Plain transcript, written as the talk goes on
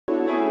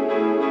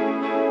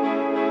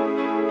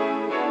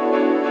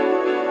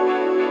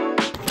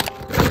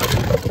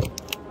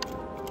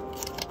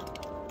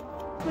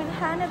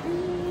Hanabi.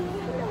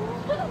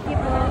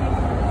 People.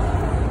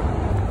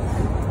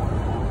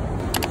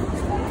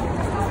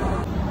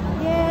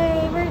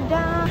 Yay, we're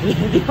done.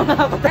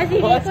 Kasi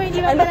dito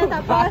hindi pa pala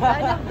tapos.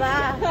 Ano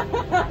ba?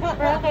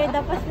 Pero okay,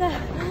 tapos na.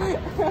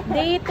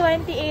 Day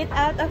 28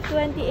 out of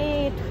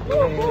 28.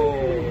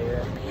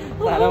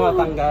 Sana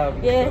matanggap.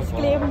 Yes,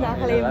 claim na,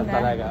 claim na.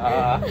 Talaga.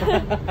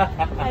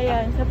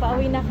 Ayun, so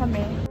pauwi na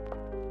kami.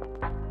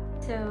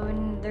 So,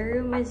 the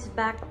room is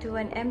back to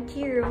an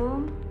empty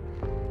room.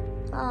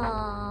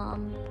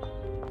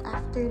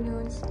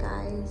 Afternoon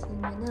skies in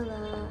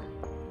Manila.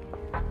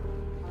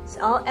 It's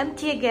all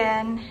empty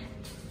again.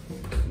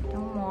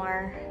 No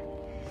more.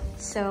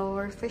 So,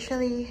 we're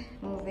officially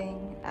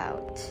moving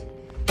out.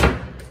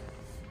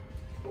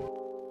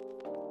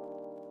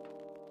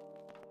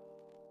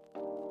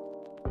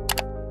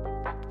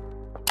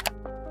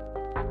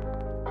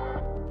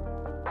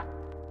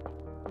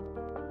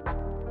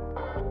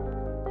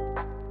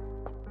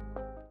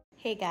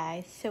 Hey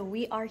guys, so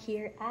we are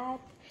here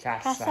at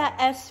Casa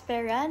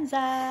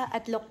Esperanza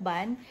at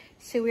Lokban.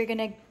 So we're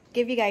gonna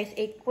give you guys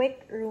a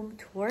quick room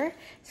tour.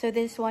 So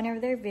this is one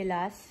of their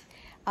villas.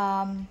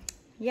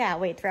 Yeah,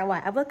 wait for a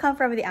while. I will come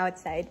from the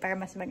outside para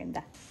mas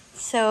maganda.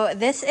 So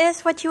this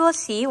is what you will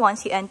see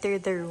once you enter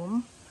the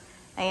room.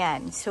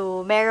 Ayan.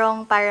 So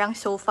merong parang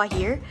sofa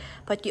here,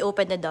 but you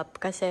open it up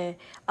kasi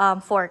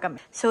 4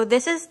 kami. So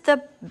this is the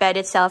bed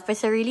itself.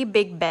 It's a really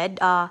big bed.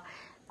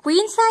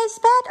 Queen size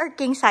bed or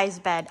king size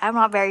bed? I'm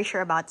not very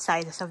sure about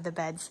sizes of the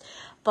beds.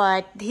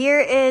 But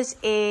here is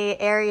a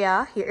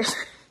area here.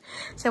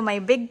 So my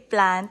big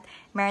plant,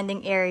 meron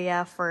ding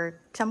area for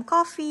some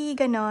coffee,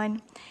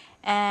 ganon.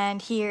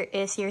 And here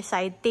is your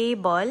side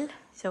table.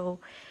 So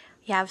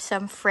you have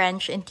some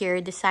French interior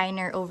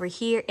designer over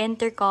here,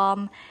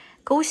 intercom,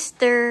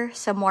 coaster,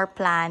 some more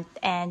plant,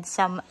 and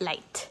some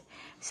light.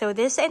 So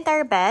this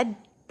entire bed,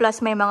 plus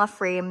may mga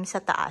frame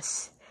sa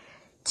taas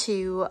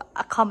to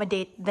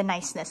accommodate the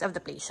niceness of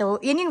the place.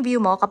 So, yun yung view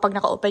mo kapag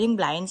naka-open yung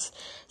blinds.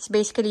 It's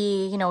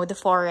basically, you know, the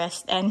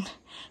forest and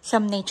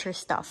some nature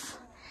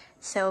stuff.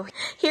 So,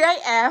 here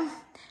I am.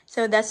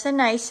 So, that's a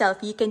nice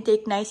selfie. You can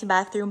take nice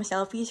bathroom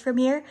selfies from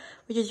here,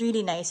 which is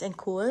really nice and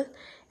cool.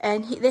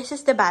 And this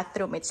is the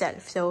bathroom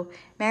itself. So,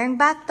 merong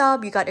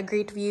bathtub. You got a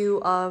great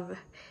view of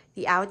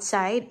the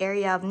outside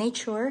area of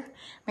nature.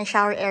 May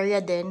shower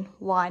area din,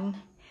 1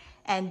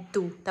 and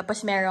 2.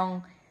 Tapos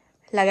merong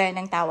lagay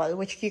ng towel,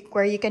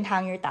 where you can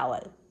hang your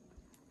towel.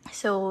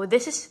 So,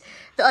 this is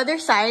the other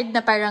side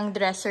na parang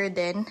dresser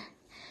din.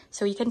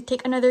 So, you can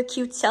take another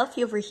cute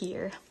selfie over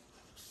here.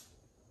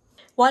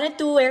 Wanted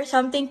to wear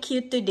something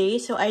cute today,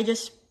 so I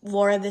just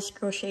wore this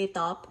crochet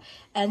top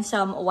and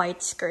some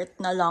white skirt,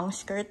 na long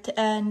skirt,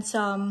 and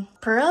some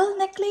pearl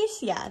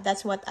necklace. Yeah,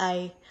 that's what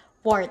I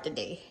wore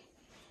today.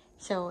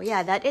 So,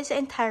 yeah, that is the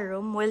entire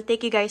room. We'll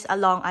take you guys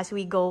along as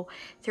we go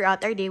throughout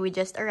our day. We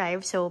just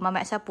arrived, so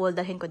mamaya sa pool,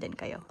 dalhin ko din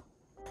kayo.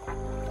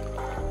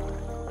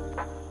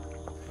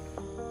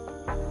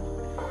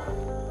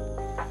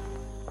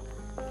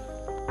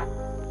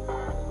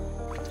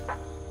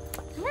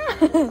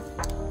 Give me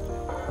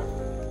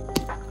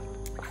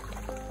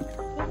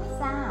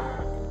some.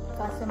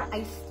 Got some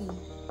iced tea.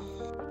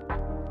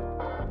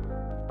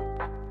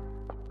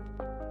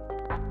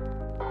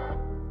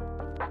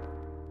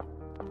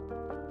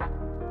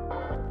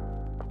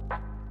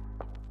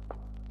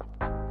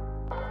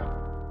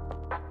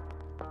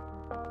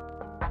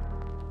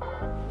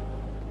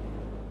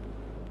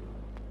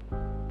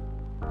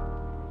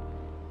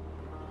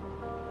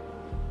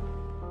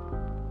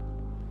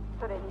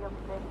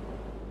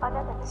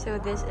 So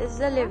this is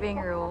the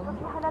living room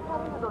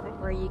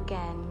where you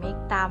can make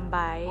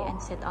tambay and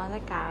sit on the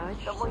couch.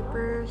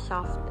 Super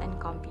soft and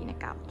comfy na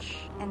couch.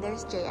 And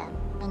there's JM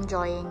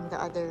enjoying the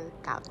other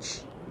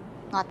couch.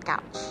 Not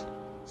couch.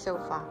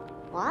 Sofa.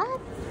 What?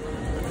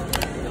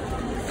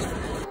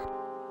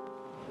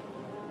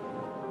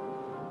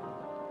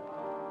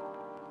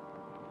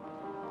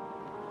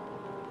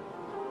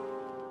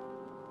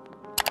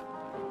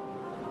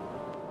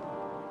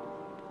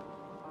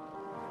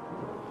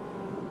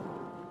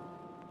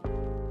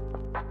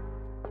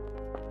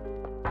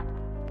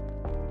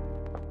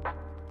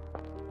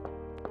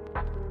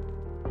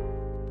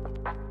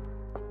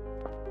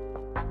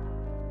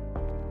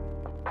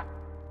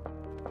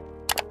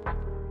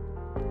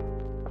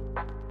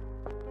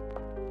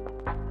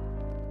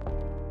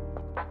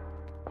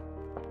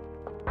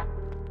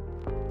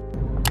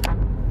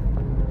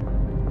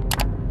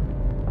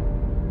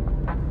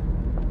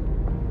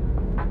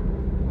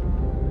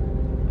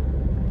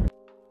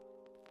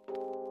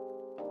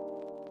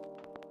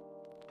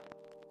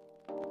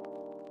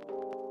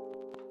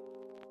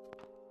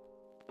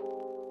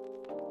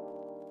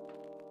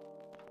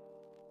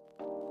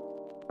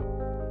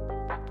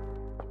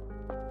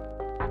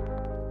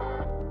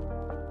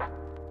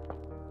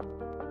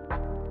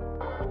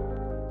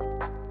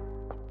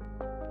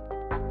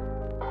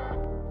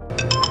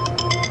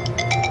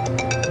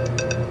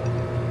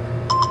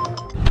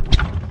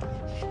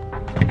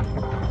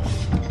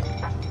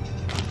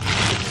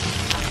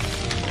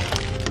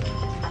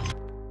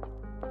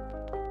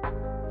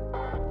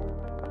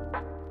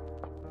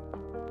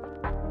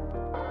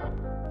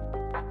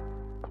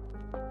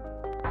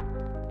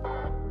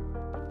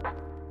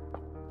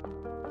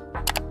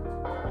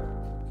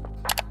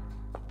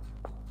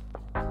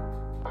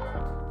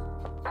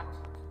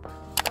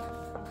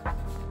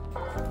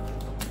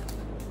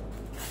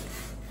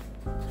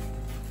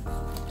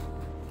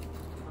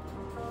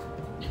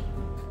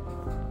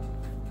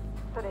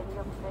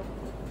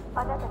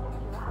 Okay.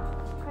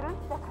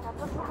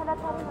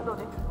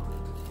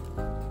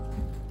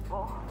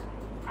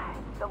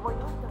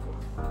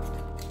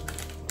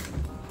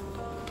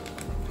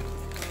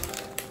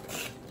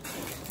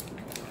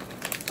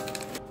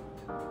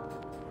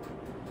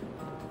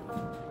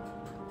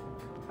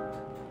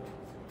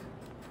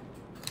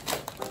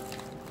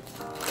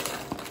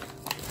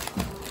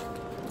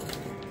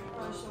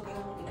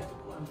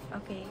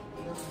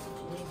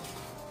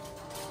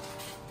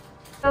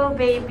 Go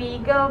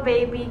baby, go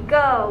baby,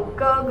 go!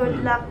 Go,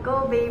 good luck,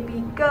 go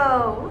baby,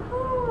 go!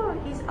 Woohoo!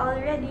 He's all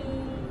ready.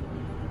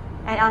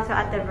 And also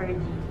Ate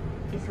Virgie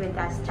is with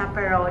us,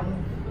 chaperone.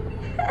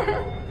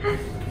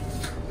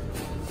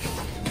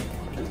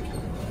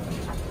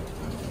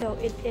 So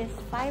it is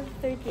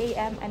 5:30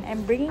 AM and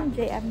I'm bringing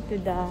JM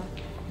to the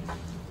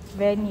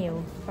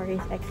venue for his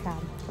exam.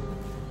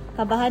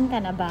 Kabahan ka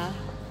na ba?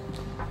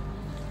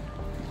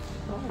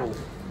 Oh.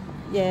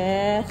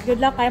 Yes, good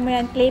luck. Kaya mo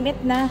yan. Claim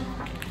it na.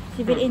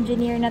 Civil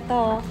engineer na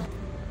to.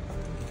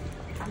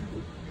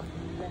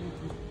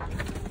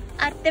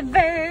 Ate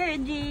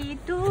Virgie,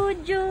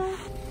 Tuju.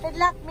 Good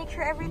luck. Make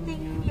sure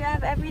everything, you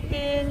have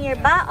everything. Your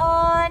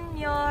baon,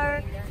 your,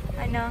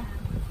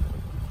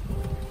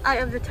 Eye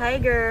of the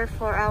Tiger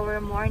for our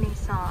morning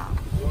song.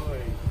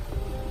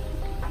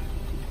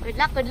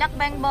 Good luck,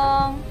 Bang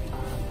Bong.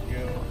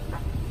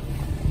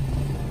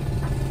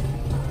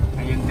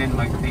 Ayun din,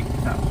 mag-take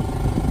up.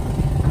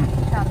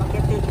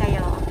 Mag-take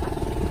kayo.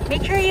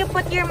 Make sure you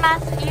put your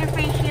mask, your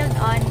face shield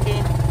on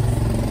din.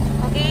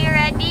 Okay, you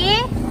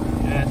ready?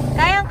 Yes.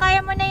 Kaya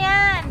mo na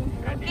yan.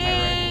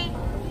 Okay.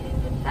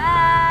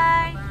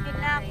 Bye. Good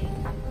luck.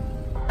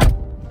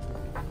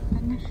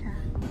 Ano siya?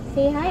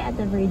 Say hi,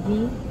 Ate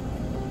Virgie.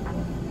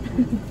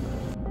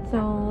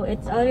 So,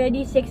 it's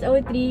already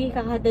 6:03.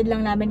 Kakahatid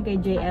lang namin kay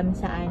JM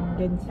saan?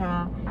 Dun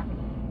sa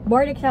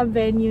board exam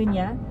venue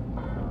niya.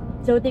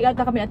 So, take out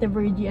na kami Ate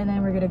Virgie and then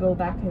we're gonna go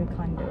back to the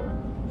condo.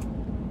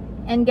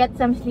 And get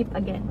some sleep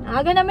again.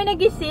 Aga namin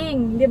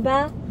nagising, di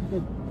ba?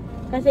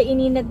 Kasi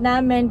ininit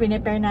namin,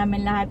 prepare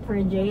namin lahat for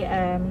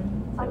JM.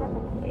 So,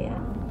 ayan.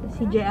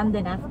 Si JM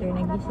din after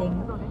nagising.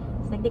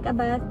 Tapos nag-take a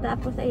bath,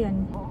 tapos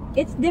ayun.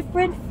 It's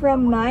different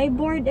from my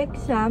board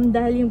exam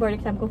dahil yung board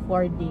exam ko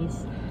 4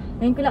 days.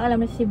 Ngayon ko lang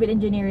alam na civil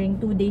engineering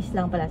 2 days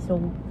lang pala.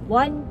 So,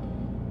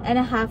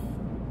 1.5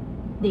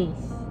 days.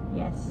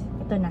 Yes,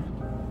 ito na.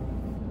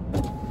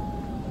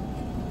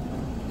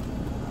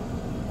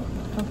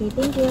 Okay,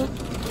 thank you.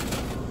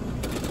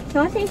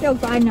 So, sa intro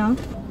paano?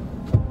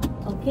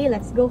 Okay,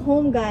 let's go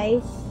home,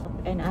 guys.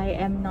 And I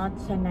am not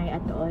sanay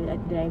at all at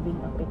driving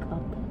a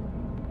pickup.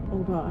 Oh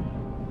god.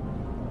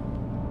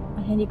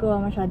 Hindi ko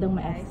masyadong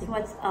ma-estimate.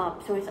 What's up?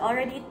 So, it's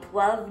already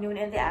 12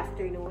 noon in the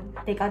afternoon.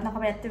 Take out na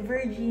kami at the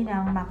Virgie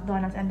ng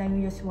McDonald's and then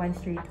we just went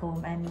straight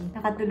home and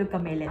nakatulog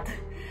kami ulit.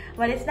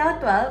 Well, it's now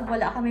 12.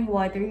 Wala kaming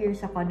water here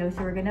sa condo.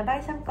 So, we're gonna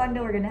buy some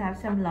condo. We're gonna have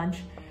some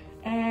lunch.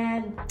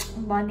 And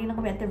bonding na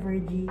kami at the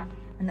Virgie.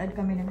 Nanood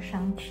kami ng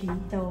Shang-Chi.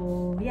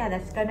 So, yeah,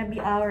 that's gonna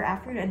be our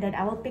afternoon. And then,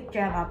 I will pick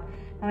Jam up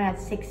at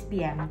 6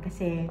 PM.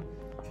 Kasi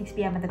 6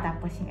 PM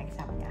matatapos yung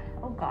exam niya.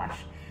 Oh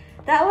gosh.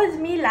 That was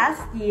me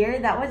last year.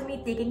 That was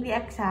me taking the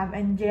exam.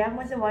 And Jam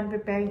was the one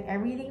preparing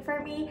everything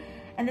for me.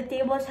 And the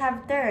tables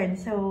have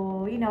turned.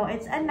 So, you know,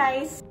 it's a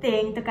nice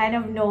thing to kind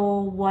of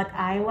know what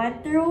I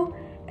went through.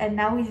 And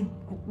now he's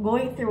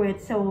going through it.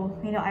 So,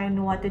 you know, I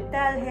know what to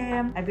tell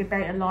him. I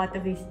prepared a lot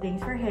of these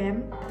things for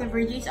him. The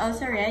Virgie's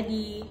also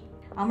ready.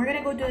 We're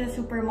gonna go to the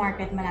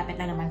supermarket. Malapit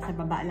lang naman, sa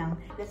baba lang.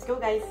 Let's go,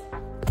 guys!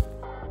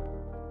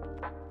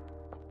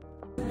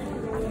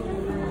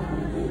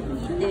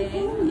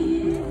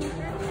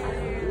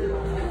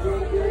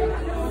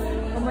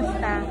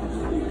 Kumusta?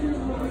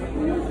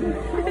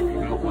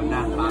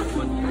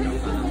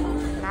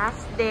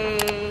 Last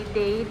day,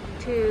 day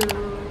 2.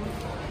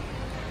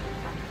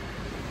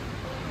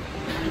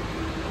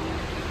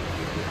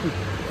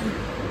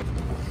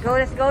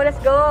 Let's go,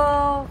 let's go!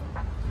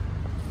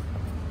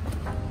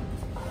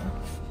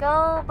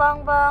 Go,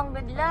 Bang Bang!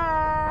 Good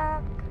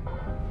luck!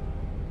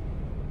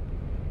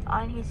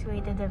 On his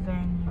way to the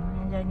venue.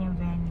 Nandun yung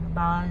venue.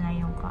 Bawal na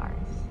yung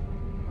cars.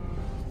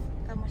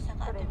 Kamusta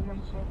ka, Ate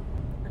Virgie?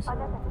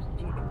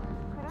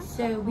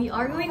 So, we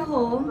are going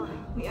home.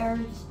 We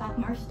are just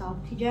packing our stuff.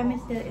 Si Jem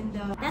is still in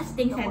the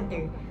testing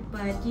center.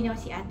 But, you know,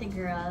 si Ate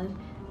Girl,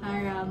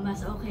 para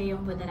mas okay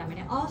yung punta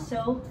namin. And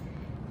also,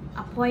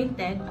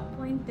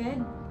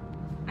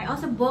 I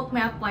also booked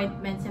my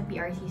appointment sa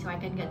PRC so I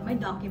can get my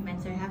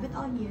documents. I have it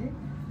all here.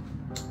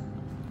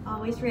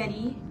 Always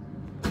ready.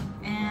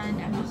 And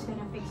I'm just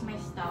gonna fix my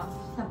stuff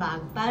sa bag.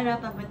 Para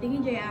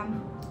pagdating yung JM,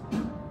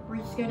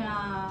 we're just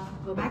gonna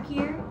go back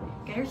here,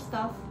 get our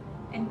stuff,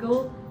 and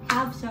go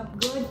have some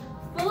good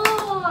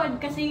food!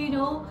 Kasi you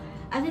know,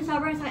 as in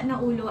sobrang sakit na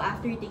ulo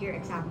after you take your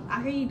exam.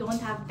 Actually, you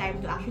don't have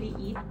time to actually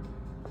eat.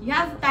 You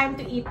have time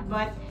to eat,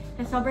 but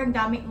sa sobrang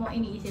dami mo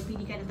iniisip,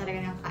 hindi ka na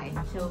talaga nakakain.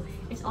 So,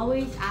 it's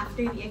always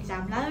after the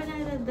exam, lalo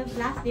na the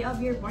last day of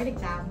your board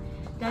exam,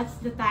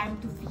 that's the time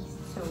to feast.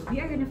 So,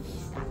 we are gonna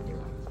feast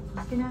afterwards.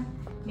 Just gonna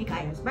make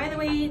ayos. By the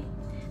way,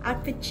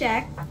 outfit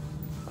check.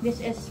 This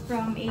is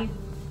from a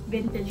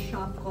vintage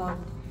shop called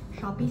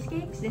Shoppy's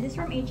Cakes. This is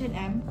from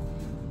H&M.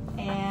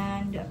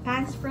 And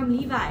pants from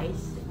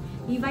Levi's.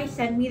 Levi's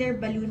sent me their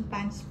balloon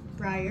pants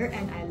prior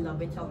and I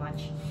love it so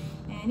much.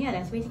 And yeah,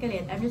 that's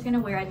basically it. I'm just gonna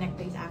wear a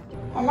necklace after.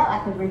 Hello,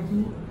 Ate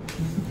Virgie.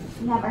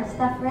 We have our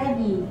stuff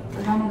ready.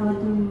 We're gonna go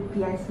to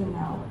PRC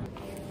now.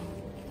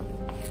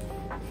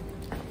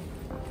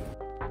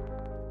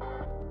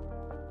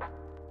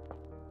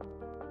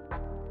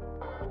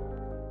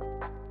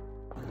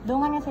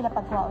 Doon nga sila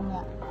pagkuhaon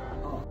niya.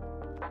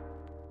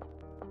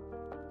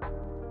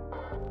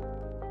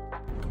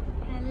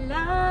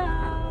 Hello!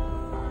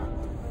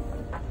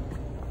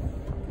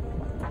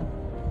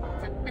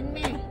 Sakpan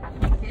me.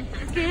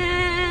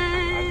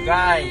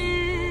 Guys!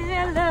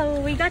 Hello!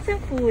 We got some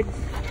foods.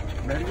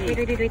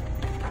 Wait.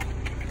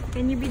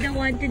 Can you be the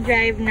one to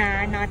drive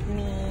na, not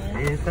me?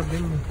 Eh,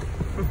 tabi mo.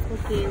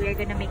 Okay, we're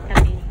gonna make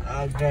tabi.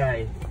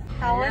 Guys!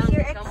 How was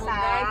your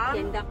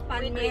exam?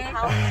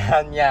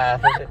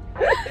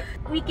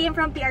 We came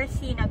from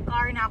PRC.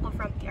 Nag-car na ako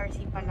from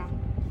PRC pa lang.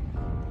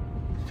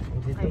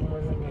 Dito mo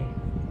lang eh.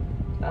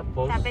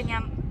 Tapos? Sabi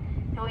niya,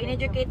 so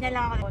in-educate niya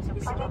lang ako.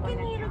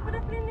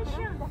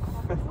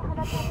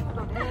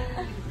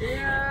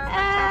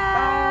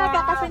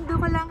 Kakasundo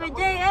ko lang kay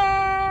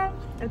JM.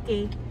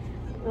 Okay,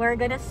 we're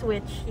gonna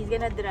switch. He's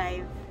gonna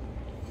drive.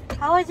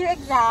 How was your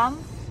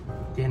exam?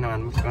 Okay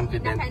naman, mas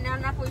confident.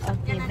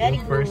 Okay,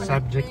 very good. First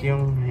subject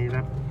yung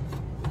hirap.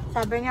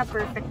 Sabi nga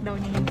perfect daw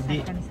niya yung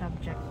second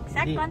subject.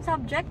 Second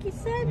subject, he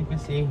said? Hindi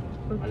kasi,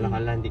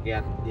 wala hindi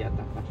kaya di ata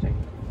pa siya.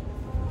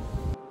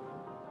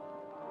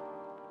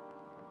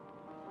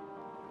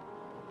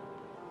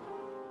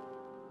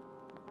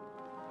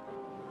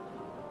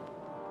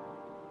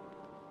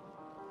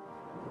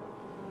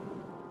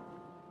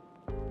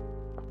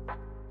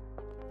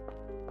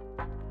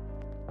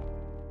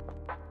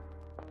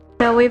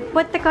 So we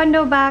put the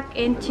condo back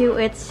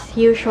into its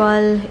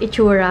usual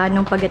itsura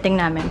nung pagdating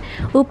namin.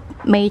 Oop,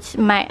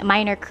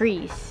 minor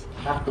crease.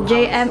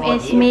 JM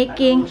is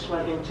making...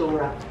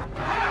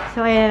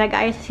 So ayan,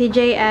 nag-ayos si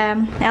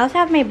JM. I also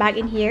have my bag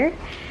in here.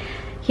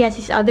 He has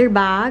his other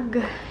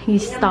bag,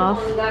 his stuff.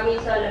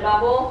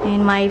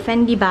 And my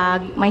Fendi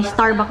bag, my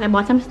Starbucks. I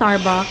bought some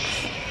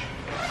Starbucks.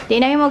 Di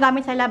namin mo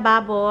gamit sa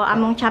lababo,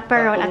 among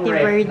chaperone at the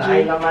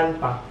Virgie.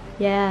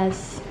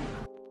 Yes.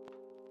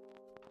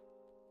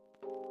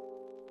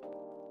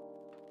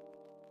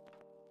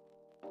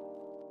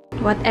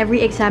 What every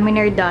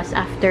examiner does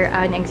after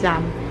an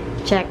exam,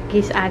 check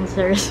his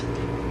answers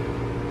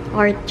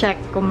or check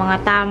kung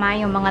mga tama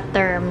yung mga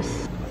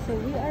terms. So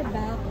we are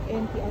back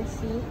in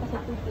PRC kasi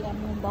 2 PM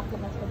yung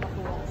documents ko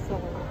nakuha. So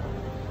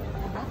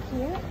I'm back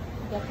here,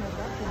 get my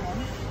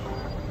documents,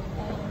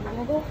 and we're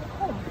gonna go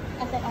home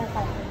as an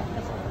archive.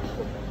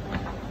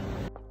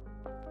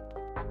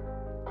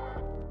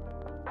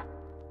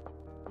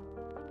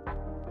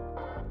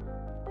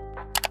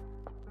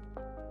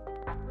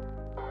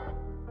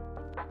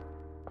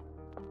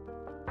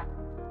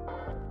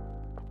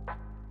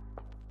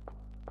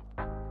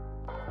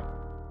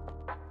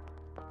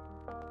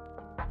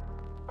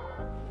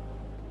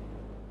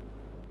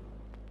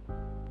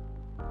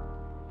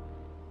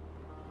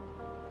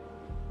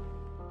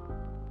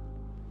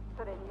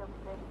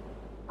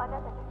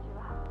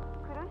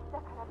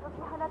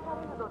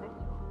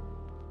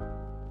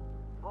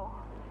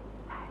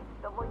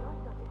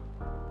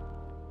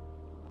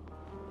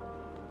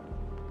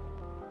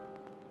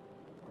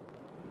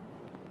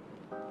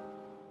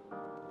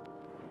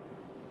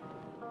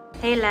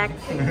 Hey Lex.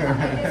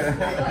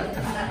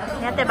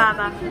 Yate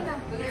Baba.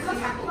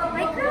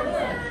 My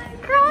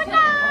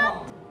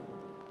cronut!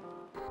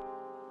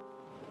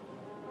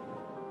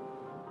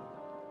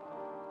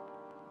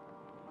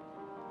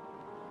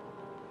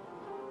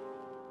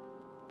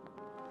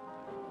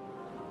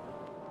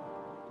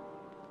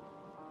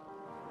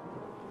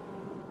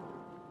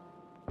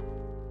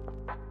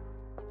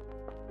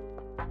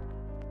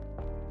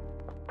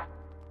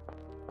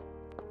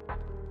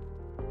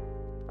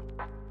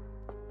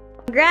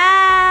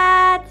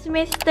 Congrats,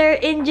 Mr.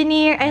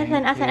 Engineer.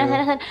 Asan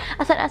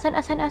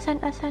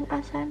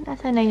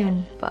na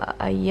yun?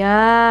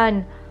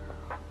 Ayan.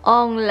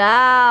 Ong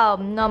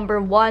Lam,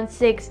 number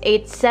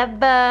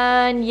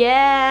 1687.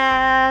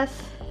 Yes.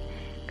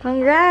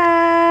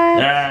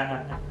 Congrats.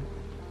 Yeah.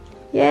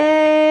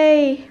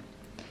 Yay.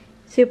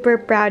 Super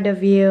proud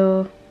of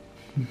you.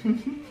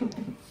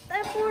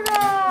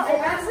 Tempura.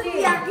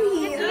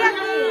 Sukiyaki.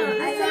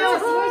 Where's the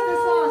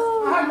sauce?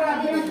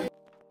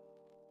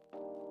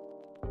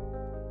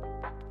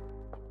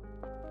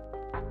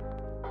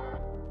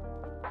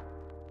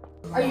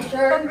 Are you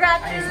sure?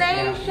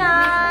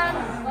 Congratulations!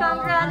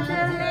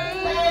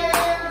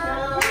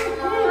 Congratulations!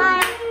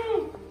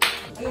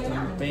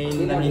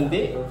 Champagne na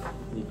hindi.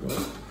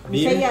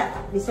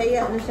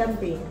 Bisaya na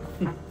champagne.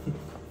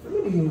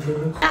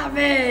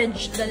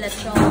 Savage! The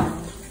lechon.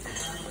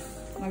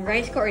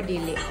 Mag-rice ko or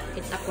dili?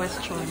 It's a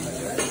question.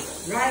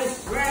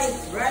 Rice.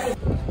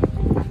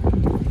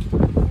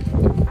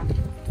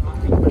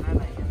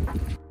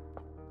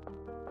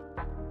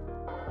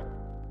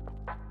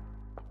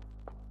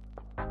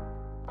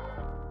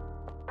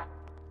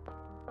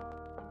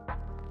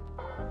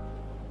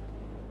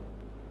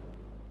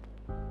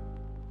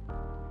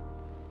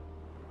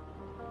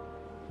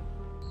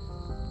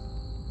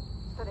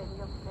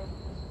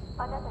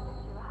 Oh, that's okay.